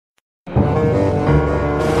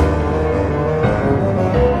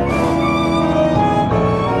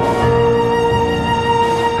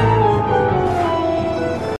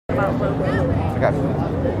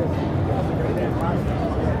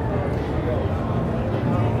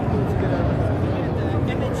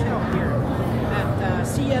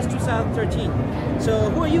13. So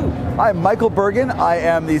who are you? I'm Michael Bergen. I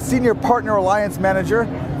am the Senior Partner Alliance Manager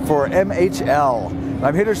for MHL.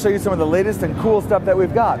 I'm here to show you some of the latest and cool stuff that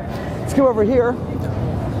we've got. Let's come over here.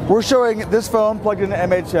 We're showing this phone plugged into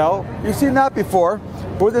MHL. You've seen that before,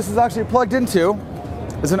 but what this is actually plugged into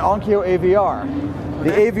is an Onkyo AVR.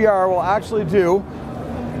 The AVR will actually do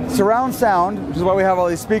surround sound, which is why we have all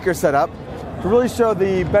these speakers set up, to really show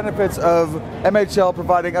the benefits of MHL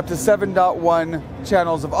providing up to 7.1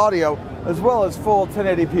 channels of audio, as well as full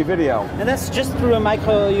 1080p video. And that's just through a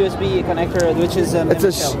micro USB connector, which is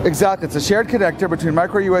MHL. Exactly, it's a shared connector between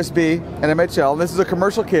micro USB and MHL. And this is a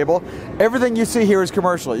commercial cable. Everything you see here is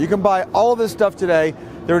commercial. You can buy all of this stuff today.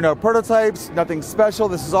 There are no prototypes, nothing special.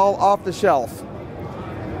 This is all off the shelf.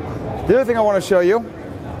 The other thing I want to show you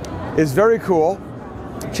is very cool.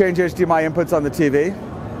 Change HDMI inputs on the TV.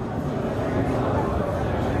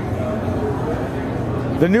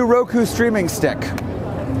 The new Roku Streaming Stick.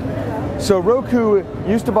 So Roku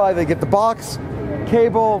used to buy, they get the box,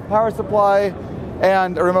 cable, power supply,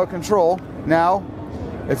 and a remote control. Now,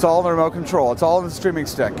 it's all in the remote control. It's all in the streaming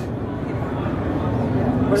stick.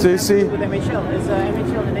 So you see, with MHL? Is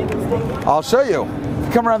MHL the naked stick? I'll show you. If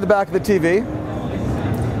you come around the back of the TV,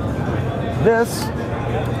 this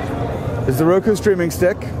is the Roku Streaming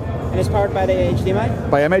Stick. And it's powered by the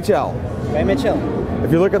HDMI? By MHL. By MHL.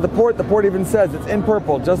 If you look at the port even says it's in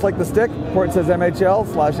purple, just like the stick. Port says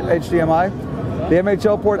MHL/HDMI. The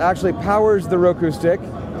MHL port actually powers the Roku stick,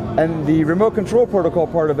 and the remote control protocol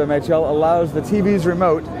part of MHL allows the TV's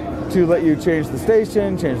remote to let you change the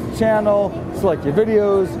station, change the channel, select your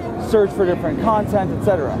videos, search for different content,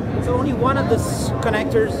 etc. So only one of the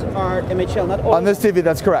connectors are MHL, not all? On this TV,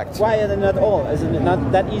 that's correct. Why are they not all? Isn't it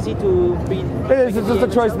not that easy to read? It is, it's just a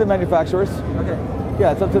choice of the manufacturers. Okay.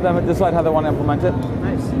 Yeah, it's up to them to decide how they want to implement it.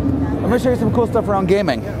 Nice. I'm going to show you some cool stuff around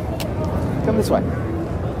gaming. Come this way.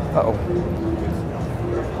 Uh-oh.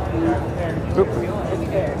 Oop.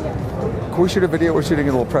 Can we shoot a video? We're shooting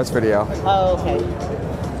a little press video. Oh, okay.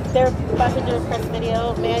 They're about to do a press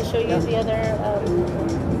video. May I show you the other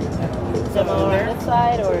demo on this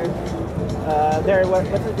side, or?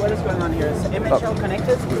 What is going on here? Is MHL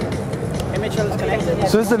connected? MHL is connected?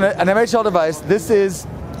 So this is an MHL device. This is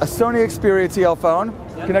a Sony Xperia TL phone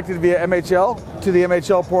connected via MHL to the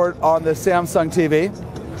MHL port on the Samsung TV.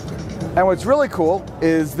 And what's really cool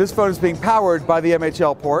is this phone is being powered by the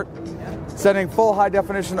MHL port, sending full high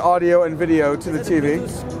definition audio and video to the TV.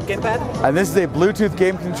 Gamepad? And this is a Bluetooth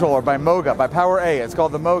game controller by Moga, by Power A. It's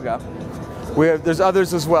called the Moga. There's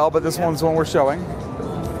others as well, but this one's the one we're showing.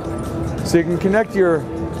 So you can connect your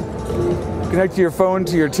phone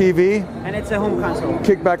to your TV. And it's a home console.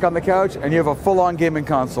 Kick back on the couch, and you have a full-on gaming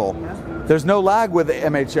console. There's no lag with the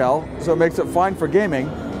MHL, so it makes it fine for gaming,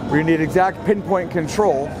 where you need exact pinpoint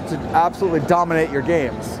control to absolutely dominate your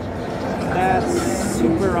games. That's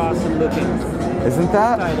super awesome looking. Isn't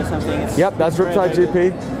that? Riptide or something. Yep, that's Riptide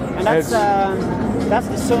GP. And that's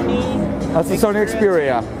the Sony. That's the Sony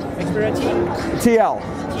Xperia. Xperia TL.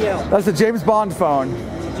 TL. That's the James Bond phone.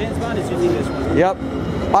 James Bond is using this one. Yep.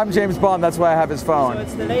 I'm James Bond, that's why I have his phone. So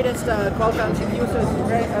it's the latest Qualcomm GPU, so it's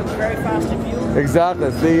a very fast GPU. Exactly.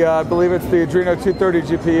 It's I believe it's the Adreno 230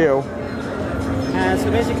 GPU. And so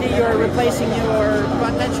basically you're replacing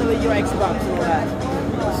potentially your Xbox and all that.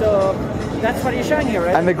 So that's what you're showing here,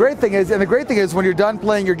 right? And the great thing is when you're done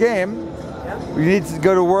playing your game, you need to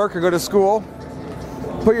go to work or go to school,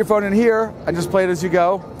 put your phone in here and just play it as you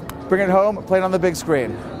go. Bring it home, play it on the big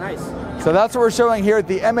screen. Nice. So that's what we're showing here at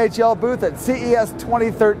the MHL booth at CES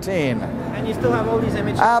 2013. And you still have all these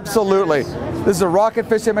MHL Absolutely. adapters. This is a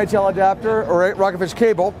Rocketfish MHL adapter, or a Rocketfish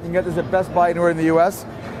cable. You can get this at Best Buy anywhere in the US.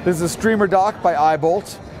 This is a streamer dock by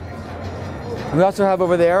iBolt. We also have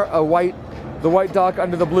over there the white dock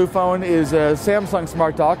under the blue phone is a Samsung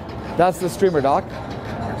Smart Dock. That's the streamer dock.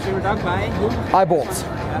 Streamer dock by who? iBolt.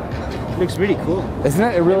 Looks really cool. Isn't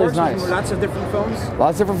it? It really is nice. Lots of different phones.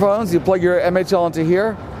 Lots of different phones. You plug your MHL into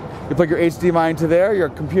here. You plug your HDMI into there, your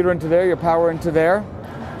computer into there, your power into there.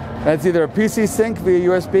 And it's either a PC sync via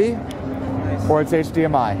USB or it's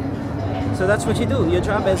HDMI. So that's what you do. Your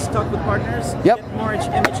job is talk with partners, yep. Get more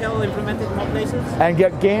MHL implemented in more places. And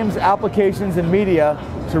get games, applications, and media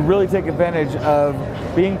to really take advantage of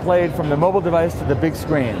being played from the mobile device to the big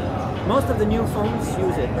screen. Most of the new phones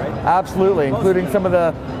use it, right? Absolutely, including some of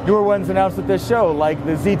the newer ones announced at this show, like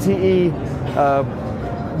the ZTE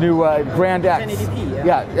new Grand X. 1080p,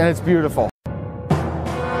 yeah, and it's beautiful.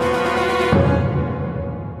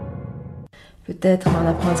 Peut-être, mais on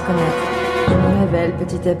apprend à se connaître. Je me révèle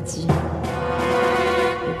petit à petit.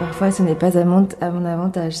 Et parfois, ce n'est pas à mon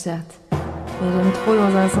avantage, certes. Mais j'aime trop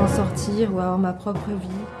dans un sens sortir ou avoir ma propre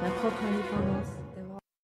vie, ma propre indépendance.